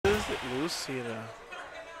Lucina.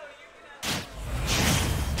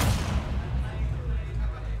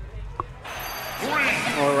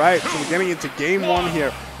 All right, so we're getting into game one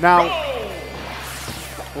here. Now,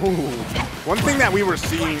 one thing that we were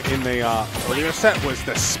seeing in the earlier set was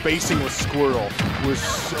the spacing with Squirtle was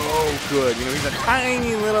so good. You know, he's a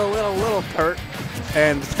tiny little pert,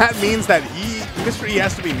 and that means that Mr. E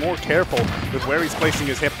has to be more careful with where he's placing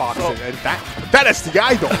his hitboxes. And that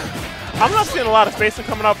SDI though. I'm not seeing a lot of spacing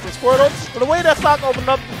coming out from Squirtle, but the way that stock opened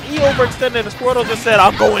up, E overextended, and Squirtle just said,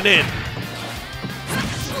 "I'm going in."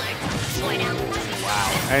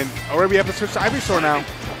 Wow. And already we have to switch to Ivysaur now.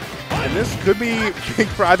 And this could be big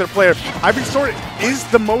for either player. Ivysaur is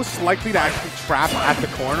the most likely to actually trap at the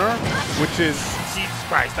corner, which is... Jesus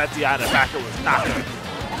Christ, that DI in the backer was not good.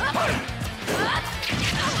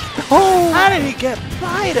 Oh! How did he get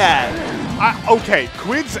by that? Okay,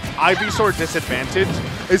 Quidd's Ivysaur disadvantage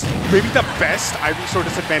is maybe the best Ivysaur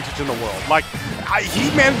disadvantage in the world. Like, he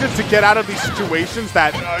manages to get out of these situations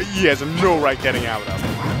that he has no right getting out of.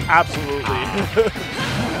 Absolutely.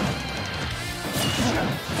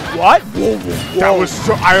 What? Whoa, whoa, whoa. That was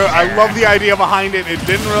so... I love the idea behind it. It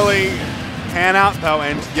didn't really pan out, though.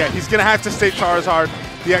 And, yeah, he's going to have to stay Charizard.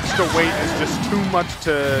 The extra weight is just too much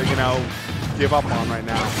to, you know, give up on right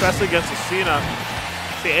now. Especially against Lucina.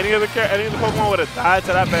 See, any of the Pokemon would have died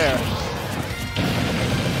to that bear.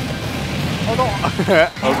 Oh, no. Okay.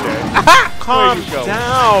 Calm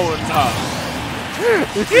down.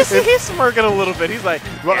 He's smirking a little bit. He's like,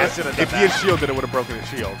 well, yeah, if he had shielded, it would have broken his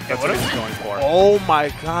shield. That's what he's going for. Oh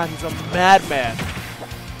my God, he's a madman.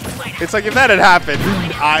 It's like if that had happened,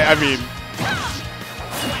 I mean.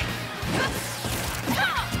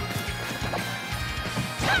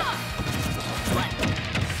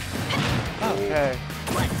 Okay.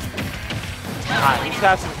 Alright, he's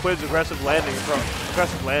passing Quidd's aggressive landing,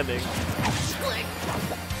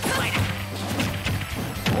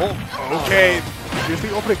 Oh, okay. Here's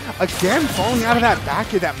the opening. Again, falling out of that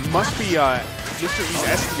back air. That must be Mr. E's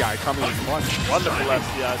SDI coming in clutch. Wonderful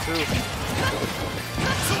SDI, too.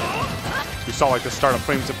 We saw like the start of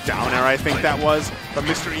frames of down air, I think that was. But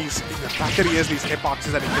Mr. E's, the fact that he has these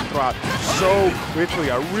hitboxes that he can throw out so quickly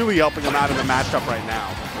are really helping him out in the matchup right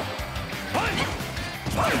now.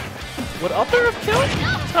 Would up air have killed?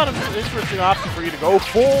 It's kind of an interesting option for you to go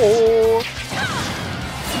for.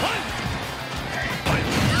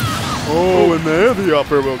 Oh, and there the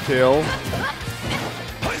upper will kill.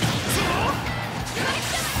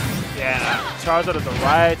 Yeah, Charizard at the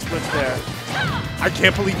right switch there. I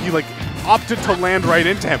can't believe he like opted to land right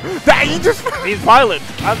into him. He's violent.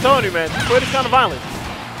 I'm telling you, man. Quidd is kind of violent.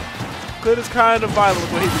 Quidd is kind of violent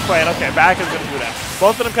with what he's playing. Okay, back is going to do that.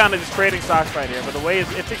 Both of them kind of just trading stocks right here. But the way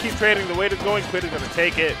is, if they keep trading the way it's going, Quidd is going to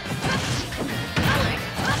take it.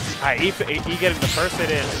 All right, E getting the first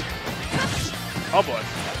hit in. Oh boy.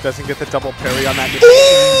 Doesn't get the double parry on that.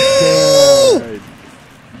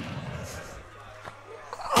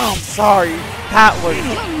 I'm sorry. That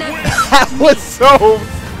was so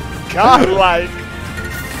godlike.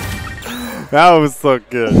 That was so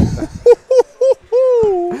good.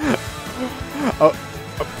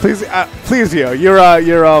 Please,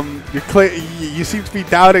 you seem to be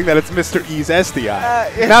doubting that it's Mr. E's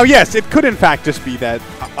SDI. Now, yes, it could in fact just be that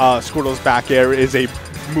Squirtle's back air is a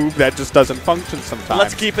move that just doesn't function sometimes.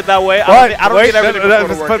 Let's keep it that way. I don't get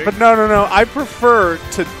everything but no. I prefer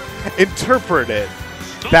to interpret it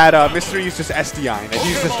that Mr. E's just SDI, and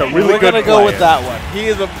he's just a really good player. We're going to go with that one. He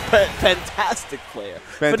is a fantastic player.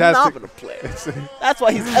 Phenomenal player. That's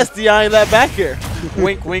why he's SDI-ing that back here.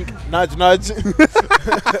 Wink, wink, nudge, nudge.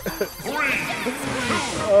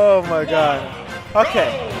 Oh, my God.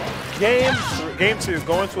 Okay. Game 2 is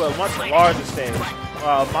going to a much larger stage.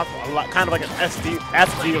 Kind of like an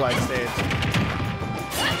SD-like stage.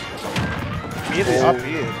 Easy up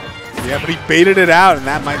here. Yeah, but he baited it out, and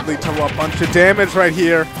that might lead to a bunch of damage right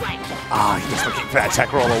here. He's just looking for that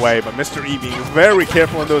tech roll away, but Mr. E being very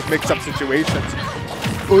careful in those mix-up situations.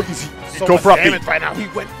 Oh, so go for up damage right now. He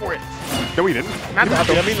went for it. No, he didn't. Not the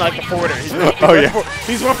uppy, I mean like the forwarder. He's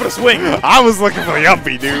going for the swing. I was looking for the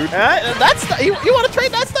uppy, dude. You want to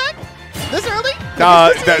trade that stack? This early?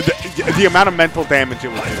 The amount of mental damage it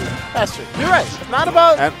will do. That's true. You're right. It's not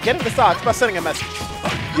about getting the stock. It's about sending a message.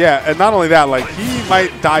 Yeah, and not only that, like, he might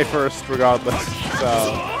die first regardless,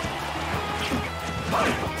 so.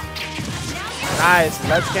 Nice.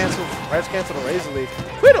 Let's cancel the Razor Leaf.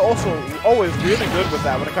 Quidd also always really good with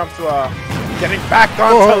that when it comes to getting back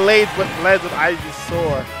onto leads with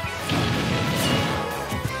Ivysaur.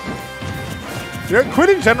 You know, Quidd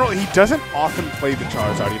in general, he doesn't often play the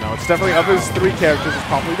Charizard, you know. It's definitely, of his three characters, it's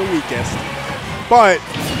probably the weakest. But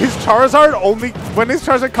his Charizard only, when his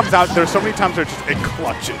Charizard comes out, there's so many times where it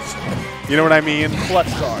clutches. You know what I mean?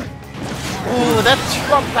 Clutch guard. Ooh, that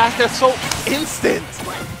Trump back there so instant.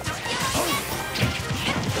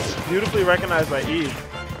 Beautifully recognized by E.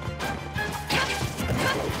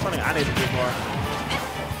 Funny, I need to do more.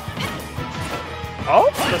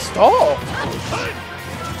 Oh, the stall.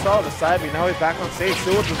 Stall beside me. Now he's back on stage.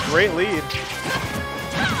 Still with a great lead.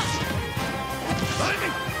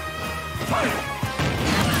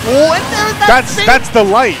 Oh, and there's that That's the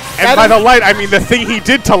light. And by the light, I mean the thing he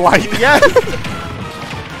did to light. Yes.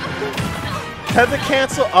 Had to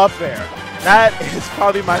cancel up there. That is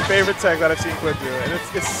probably my favorite tech that I've seen Quidd do, and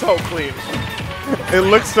it's so clean. It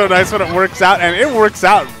looks so nice when it works out, and it works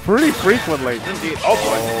out pretty frequently. Indeed. Oh,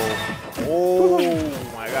 boy. Oh,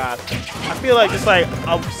 my God. I feel like just like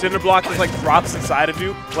a cinder block just like drops inside of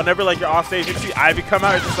you. Whenever like you're off stage, you see Ivy come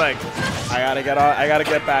out, it's just like, I gotta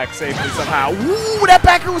get back safely somehow. Ooh, that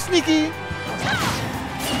backer was sneaky.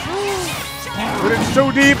 Put it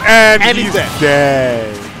so deep, and he's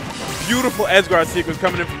dead. Beautiful edge guard sequence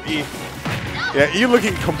coming in from E. Yeah, E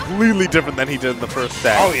looking completely different than he did in the first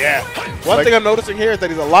set. Oh, yeah. One thing I'm noticing here is that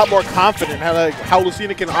he's a lot more confident how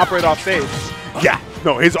Lucina can operate off stage. Yeah.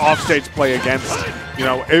 No, his offstage play against, you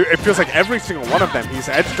know, it feels like every single one of them. He's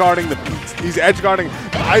edge guarding the beats. He's edge guarding the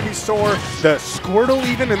Ivysaur, the Squirtle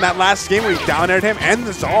even in that last game where he down aired him, and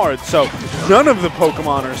the Zard. So none of the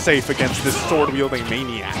Pokemon are safe against this sword-wielding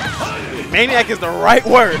Maniac. Maniac is the right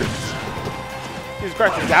word. He's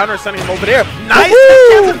correct. Downer sending him over there. Nice.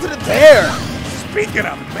 Into the dare. Speaking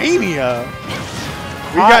of Mania,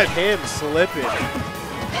 we got him slipping.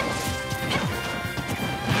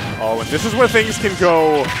 Oh, and this is where things can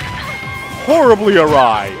go horribly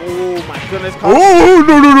awry. Oh my goodness. Oh,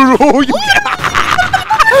 no.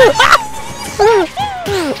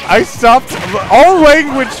 I stopped. All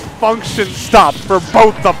language function stopped for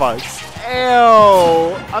both of us.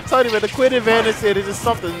 Ew. I'm telling you, man, the Quidd advantage here is just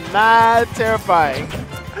something mad terrifying.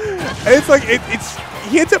 It's like,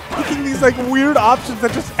 he ends up picking these like weird options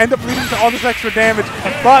that just end up leading to all this extra damage.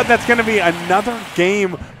 But that's going to be another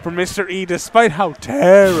game for Mr. E, despite how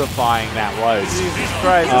terrifying that was. Jesus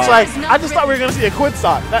Christ. It's like, I just thought we were going to see a Quidd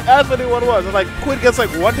stock. That's what it was. It's like, Quidd gets like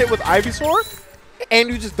one hit with Ivysaur, and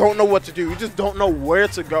you just don't know what to do. You just don't know where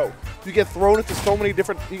to go. You get thrown into so many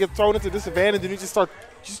different, you get thrown into disadvantage, and you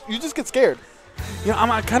just get scared. You know,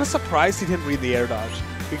 I'm kind of surprised he didn't read the air dodge,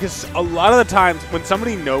 because a lot of the times when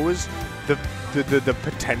somebody knows the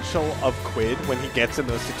potential of Quidd when he gets in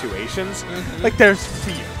those situations, like there's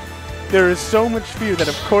fear. There is so much fear that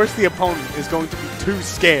of course the opponent is going to be too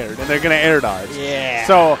scared and they're going to air dodge. Yeah.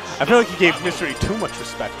 So I feel like he gave Mystery too much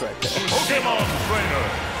respect right there. Pokemon Trainer.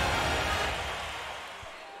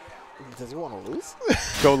 Does he want to lose?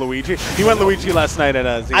 Go Luigi. He went Luigi last night at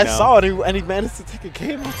Xeno. I saw it, and he managed to take a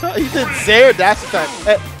game. He did Zaire dash attack.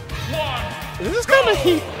 This is kind of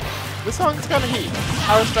heat. This song is kind of heat.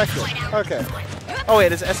 I respect it. Okay. Oh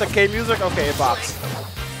wait, is SNK music? Okay, it bops.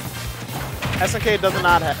 SNK does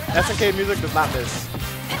not have. SNK music does not miss.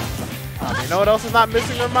 You know what else is not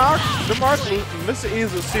missing? Remark, Mr.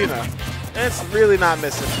 E's Lucina. It's really not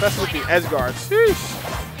missing, especially with the edge guards. Sheesh.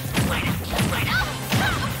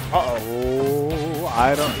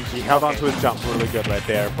 He held onto his jump really good right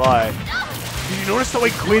there, but did you notice the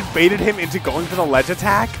way Quidd baited him into going for the ledge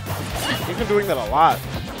attack? He's been doing that a lot.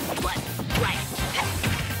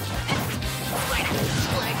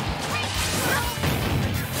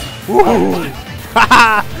 Ooh.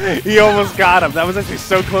 He almost got him. That was actually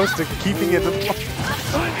so close to keeping it.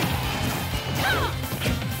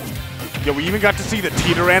 Yo, we even got to see the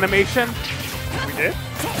teeter animation. We did?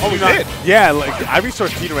 Oh, we did? Yeah, like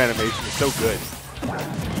Ivysaur's teeter animation is so good.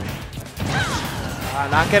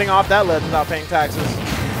 Not getting off that ledge without paying taxes.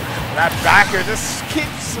 That backer just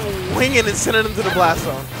keeps swinging and sending him to the blast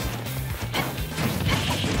zone.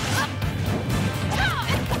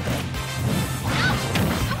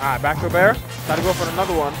 Alright, back to a bear. Got to go for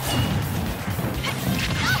another one.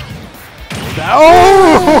 Oh!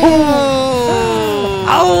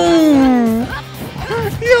 Oh!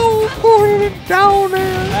 Yo, put it down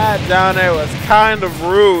there. That down there was kind of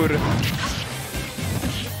rude.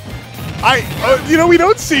 You know, we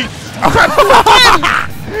don't see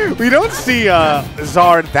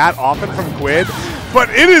Zard that often from Quidd, but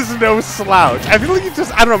it is no slouch. I feel like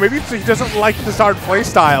I don't know, maybe he doesn't like the Zard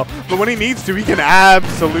playstyle, but when he needs to, he can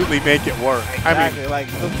absolutely make it work. Exactly. I mean, like,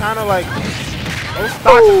 it's kind of like those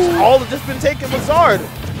stocks all have just been taken with Zard.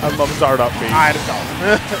 I love Zard up B. I just don't.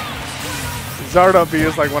 Zard up B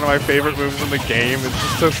is like one of my favorite moves in the game. It's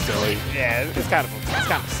just so silly. Yeah, it's kind of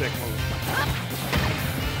a sick move.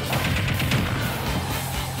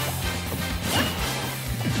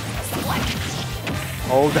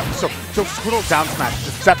 Oh, that was so Squirtle down smash,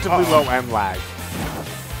 deceptively low and lag.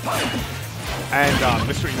 And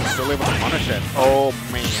Mr. E was still able to punish it. Oh,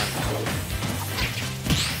 man.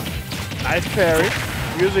 Nice parry.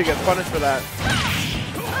 Usually gets punished for that.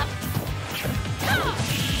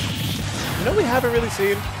 You know, we haven't really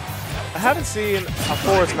seen. I haven't seen a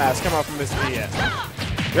forward smash come out from Mr. E yet.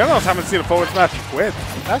 We almost haven't seen a forward smash from Quidd.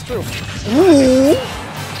 That's true. Ooh.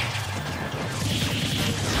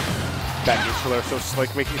 That neutral so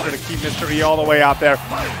slick, making sure to keep Mr. E all the way out there.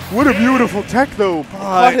 What a beautiful tech, though.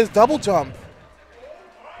 But his double jump.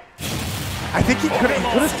 I think he could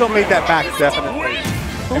have still made that back, definitely.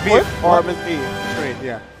 Quidd or Mr. E? Straight,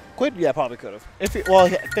 yeah. Quidd, yeah, probably could have. If he, well, I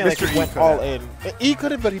think like Mr. he E went could all have. in. E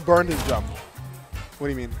could have, but he burned his jump. What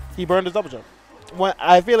do you mean? He burned his double jump. When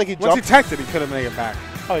I feel like he Once jumped. he teched it, he could have made it back.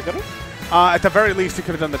 Oh, he could have? At the very least, he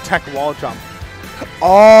could have done the tech wall jump.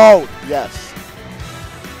 Oh, yes.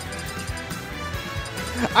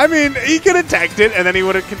 I mean, he could have teched it, and then he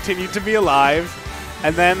would have continued to be alive,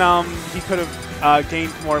 and then he could have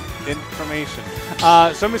gained more information.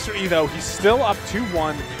 So Mr. E, though, he's still up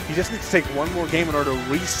 2-1. He just needs to take one more game in order to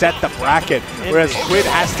reset the bracket, whereas Quidd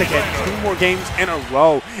has to get 2 more games in a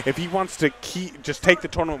row if he wants to just take the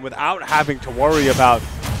tournament without having to worry about,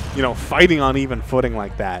 you know, fighting on even footing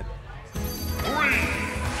like that. 3, 2,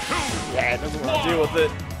 yeah, doesn't want to deal with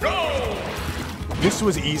it. Go! This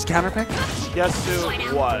was E's counter pick? Yes,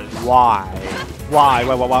 it was. Why?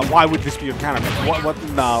 Why would this be your counter pick? What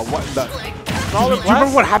in the? Do you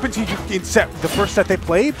remember what happened to you in the first set they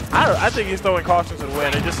played? I think he's throwing caution to the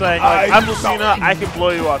wind and just saying, like, I'm Lucina, I can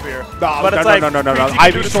blow you up here. But it's no.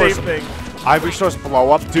 Ivysaur's Ivysaur's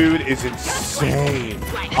blow up, dude, is insane.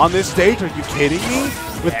 On this stage, are you kidding me?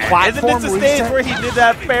 With platform Isn't this the stage where he did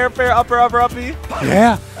that fair upper uppy?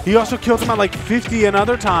 Yeah. He also killed him at like 50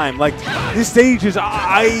 another time. Like, this stage is,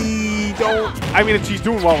 I mean, he's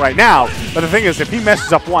doing well right now. But the thing is, if he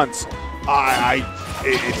messes up once, I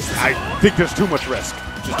think there's too much risk.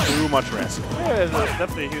 Just too much risk. Yeah, there's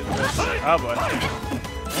definitely a huge risk. Oh, boy.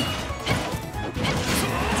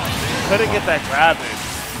 Couldn't get that grab in.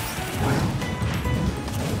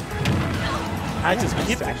 I just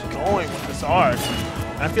keep going with this art.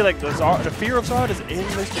 I feel like the fear of Zard is in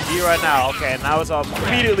Mr. E right now. Okay, now it's all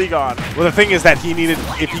immediately gone. Well, the thing is that he needed,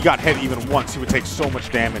 if he got hit even once, he would take so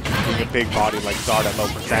much damage from being a big body like Zard at low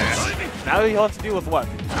percent. Now he has to deal with what?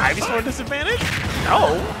 Ivysaur disadvantage?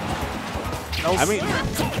 No. I mean,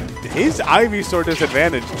 his Ivysaur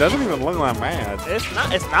disadvantage doesn't even look that bad.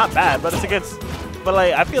 It's not bad, but it's against. But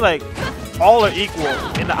like, I feel like all are equal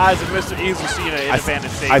in the eyes of Mr. E's Lucina in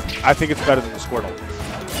advantage state. I think it's better than the Squirtle.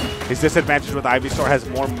 His disadvantage with Ivysaur has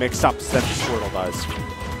more mix-ups than the Squirtle does.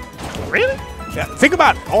 Really? Yeah. Think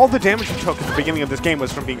about all the damage he took at the beginning of this game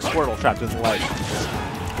was from being Squirtle trapped in the ledge.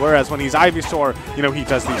 Whereas when he's Ivysaur, you know, he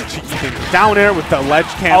does these cheeky things down air with the ledge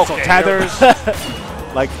cancel tethers.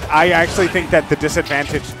 Like, I actually think that the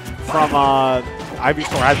disadvantage from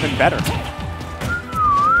Ivysaur has been better.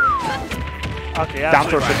 Okay, down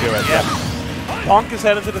throw should do it. Yeah. Punk is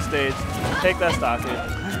heading to the stage. Take that stock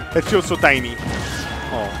in. It feels so tiny.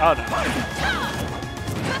 Oh no.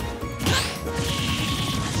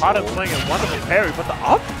 Pot playing a wonderful parry, but the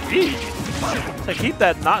up B to keep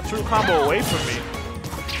that not true combo away from me.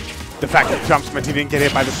 The fact that jumps meant he didn't get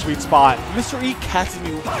hit by the sweet spot. Mr. E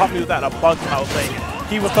caught me with that a bunch when I was playing it.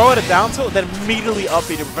 He would throw it a down tilt, then immediately up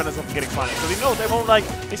B to prevent us from getting punished. Because he knows they won't like,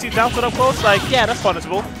 they see down tilt up close, like, yeah, that's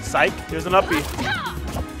punishable. Psych, here's an up B. You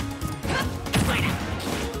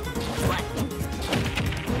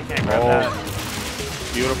can't grab that.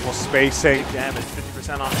 Beautiful spacing. Damage,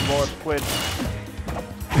 50% on the board, Quidd.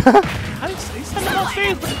 He's standing on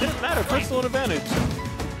stage, but it didn't matter. Quidd still an advantage.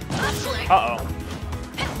 Uh-oh.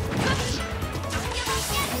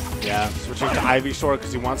 Yeah, switching to Ivysaur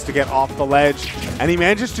because he wants to get off the ledge, and he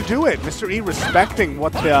manages to do it. Mr. E respecting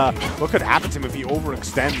what could happen to him if he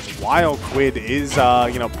overextends while Quidd is,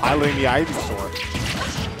 you know, piloting the Ivysaur.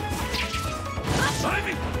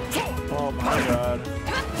 Oh my god.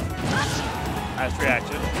 Nice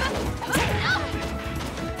reaction.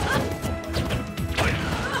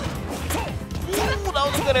 Ooh, that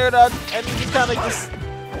was a good air dodge, and he just kind of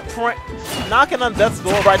knocking on death's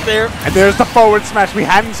door right there. And there's the forward smash. We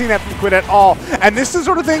hadn't seen that from Quidd at all. And this is the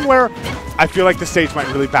sort of thing where I feel like the stage might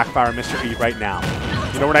really backfire on Mr. E right now.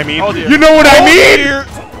 You know what I mean? Oh dear. You know what I mean? Dear.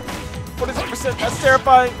 What is it%? That's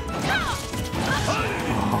terrifying.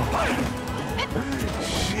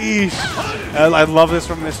 Sheesh. I love this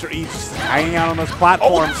from Mr. E, just hanging out on those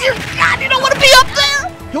platforms. Oh dear God, you don't want to be up there!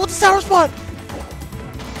 He wants a sour spot.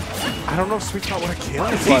 I don't know if Sweet Spot would have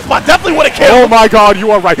killed. Sweet Spot definitely would have killed. Oh my god,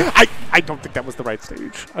 you are right. I don't think that was the right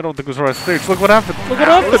stage. I don't think it was the right stage. Look what happened. Look what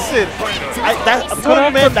happened. Listen, I'm telling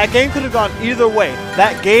you, man, that game could have gone either way.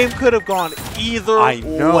 That game could have gone either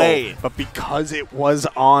way. But because it was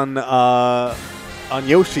on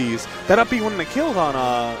Yoshi's, that up B wouldn't have killed on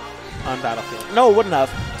Battlefield. No, it wouldn't have.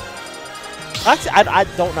 Actually, I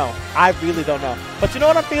don't know. I really don't know. But you know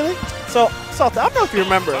what I'm feeling? So, Salty, I don't know if you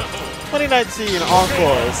remember, 2019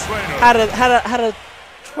 Encores had a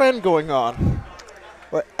trend going on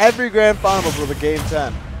where every grand finals was a game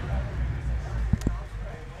 10.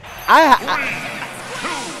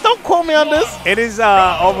 Don't quote me on this. It is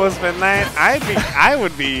almost midnight.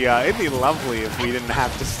 It'd be lovely if we didn't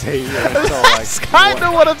have to stay here until That's kind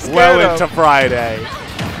of what I'm scared well of. into Friday.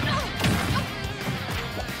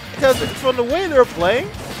 Because from the way they're playing,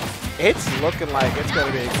 it's looking like it's going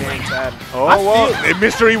to be a game 10. Oh, well,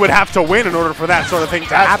 Mystery would have to win in order for that sort of thing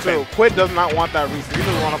to happen. True. Quidd does not want that reason. He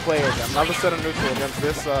doesn't want to play another set of neutral against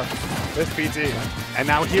this PT. And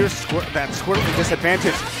now here's that Squirtle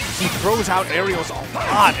disadvantage. He throws out aerials a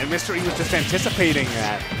lot, and Mystery was just anticipating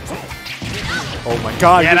that. Oh my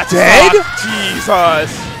God, yeah, you're that's dead?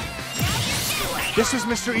 Jesus. This was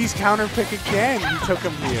Mr. E's counter pick again. He took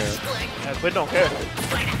him here. Yeah, Quidd don't care.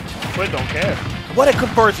 Quidd don't care. What a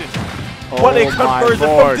conversion. Oh what a conversion.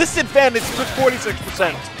 Lord. From disadvantage to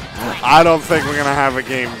 46%. I don't think we're going to have a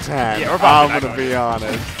game 10. Yeah, I'm going to be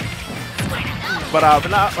honest. But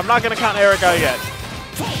I'm not going to count Eric out yet.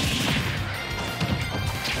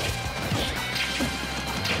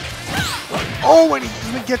 Oh, and he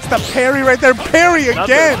even gets the parry right there. Parry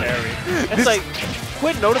again. It's like,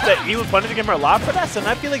 Quidd noticed that he was punishing him a lot for that, so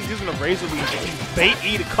I feel like he's using a razor lead to bait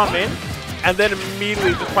E to come in, and then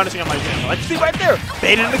immediately just punishing him like this. Like, see right there,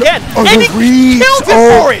 baited him again, and he killed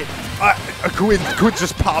him for it! Quidd's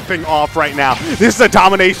just popping off right now. This is a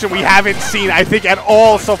domination we haven't seen, I think, at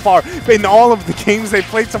all so far. In all of the games they've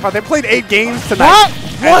played so far. They played 8 games tonight.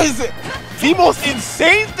 What was it? The most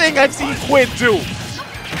insane thing I've seen Quidd do.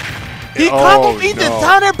 He comboed me the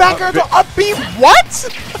down air back air to up B. What?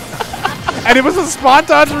 And it was a spot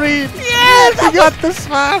dodge read. Yeah, he got the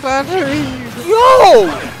spot dodge read. Yo!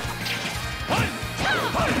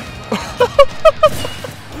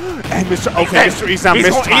 And Mr. E's now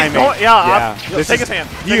missed timing. Take his hand.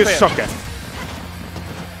 He is shooken.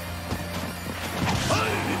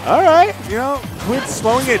 All right, you know, Quidd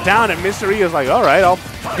slowing it down, and Mr. E is like, all right,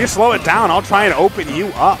 you slow it down, I'll try and open you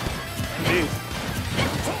up. Jeez.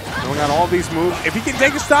 We got all these moves. If he can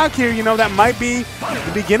take a stock here, you know, that might be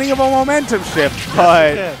the beginning of a momentum shift.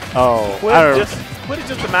 But, Quidd is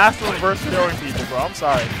just a master of reverse throwing people, bro. I'm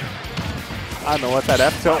sorry. I don't know what that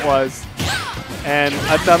F tilt was. And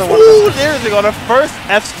another one. Ooh, there's it on the first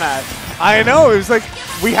F smash. I know. It was like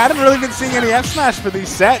we hadn't really been seeing any F smash for these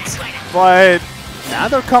sets. But now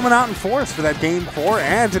they're coming out in force for that game 4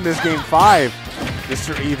 and in this game 5.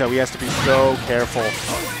 Mr. E, though, he has to be so careful.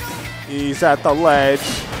 He's at the ledge.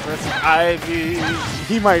 Ivy.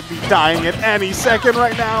 He might be dying at any second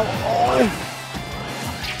right now. Oh.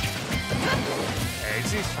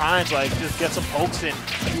 He's trying to just get some pokes in,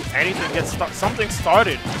 do anything, get something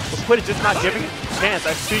started. But Quidd is just not giving it a chance.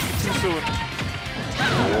 I speak it too soon.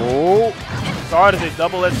 Oh. Started a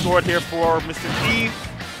double-edged sword here for Mr. E.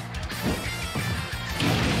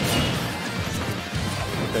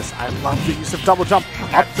 This, I love the use of double jump.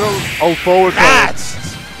 Up throw. Forward. That's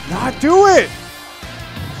not do it.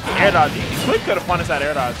 Air dodge. Quidd could have punished that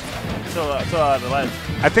air dodge to the ledge.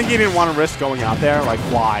 I think he didn't want to risk going out there. Like,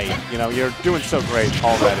 why? You know, you're doing so great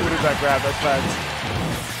already. What is that grab? That's facts.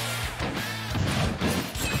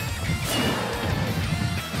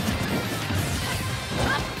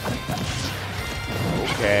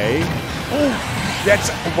 Okay.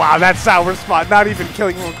 Wow, that sour spot. Not even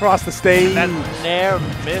killing him across the stage. That nair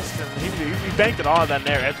missed, and he banked it all on that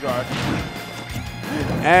nair edge guard.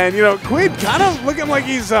 And, you know, Quidd kind of looking like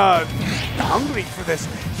he's hungry for this.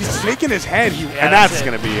 He's shaking his head, and that's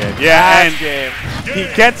going to be it. Yeah, and he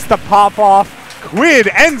gets the pop off. Quidd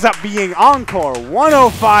ends up being Encore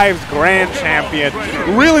 105's grand champion,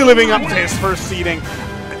 really living up to his first seeding.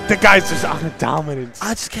 The guy's just on a dominance.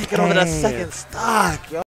 I just can't get over that second stock, yo.